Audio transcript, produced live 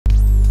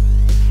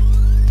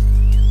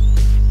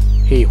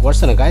Hey,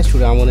 what's up guys,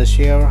 today I'm gonna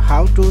share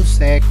how to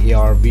check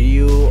your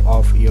video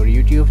of your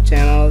YouTube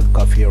channel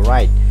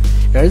copyright.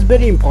 It is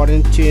very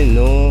important to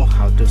know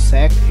how to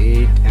check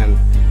it, and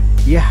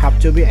you have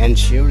to be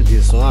ensure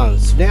this one.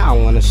 Today I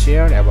want to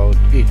share about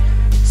it.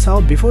 So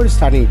before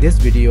starting this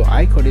video,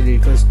 I cordially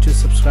request to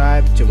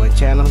subscribe to my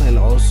channel and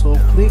also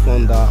click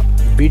on the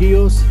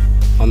videos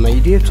on my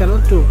YouTube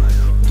channel to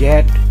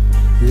get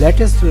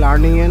latest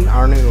learning and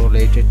earning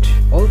related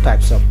all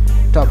types of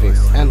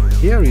topics. And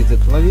here is the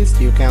playlist.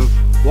 You can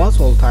watch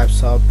all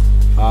types of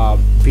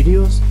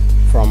videos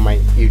from my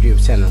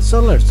YouTube channel. So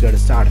let's get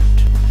started.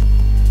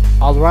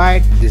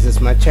 Alright, this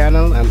is my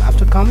channel, and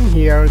after coming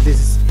here, this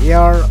is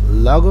your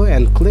logo,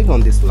 and click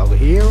on this logo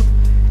here,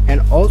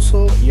 and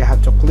also you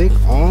have to click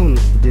on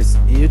this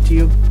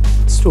YouTube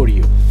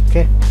studio.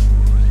 Okay,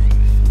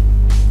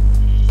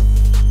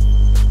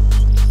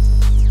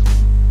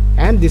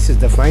 and this is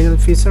the final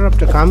feature.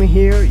 After coming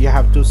here, you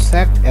have to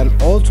check and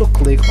also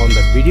click on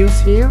the videos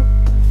here,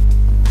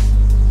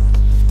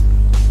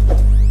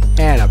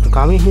 and after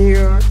coming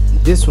here,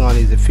 this one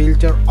is the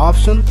filter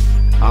option.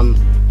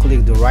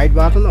 Click the right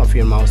button of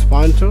your mouse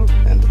pointer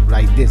and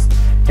like this,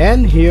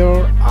 and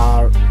here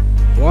are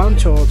 1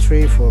 2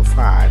 3 4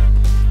 5,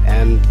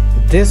 and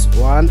this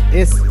one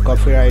is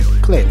copyright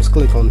claims.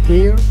 Click on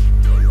here,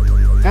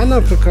 and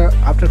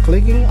after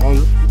clicking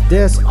on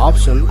this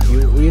option,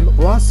 you will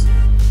watch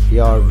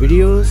your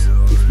videos.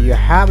 If you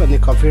have any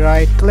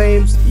copyright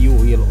claims, you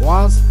will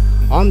watch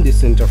on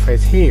this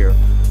interface here.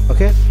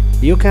 Okay,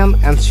 you can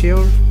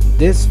ensure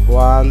this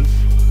one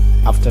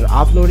after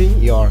uploading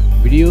your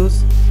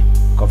videos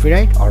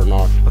copyright or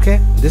not. Okay,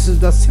 this is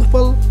the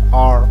simple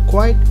or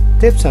quite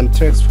tips and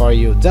tricks for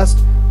you. Just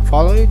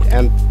follow it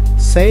and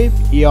save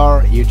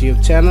your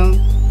YouTube channel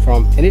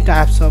from any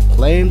types of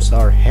claims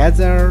or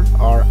hazard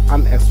or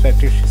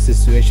unexpected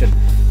situation.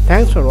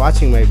 Thanks for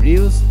watching my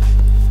videos.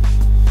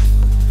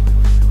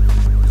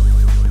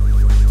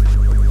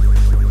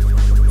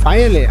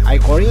 Finally, I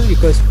cordially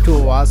request to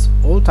watch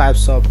all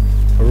types of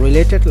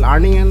related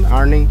learning and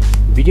earning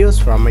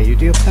videos from my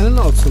YouTube channel.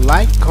 Also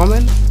like,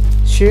 comment,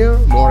 share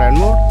more and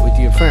more with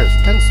your friends.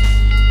 Thanks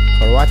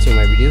for watching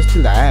my videos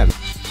till the end.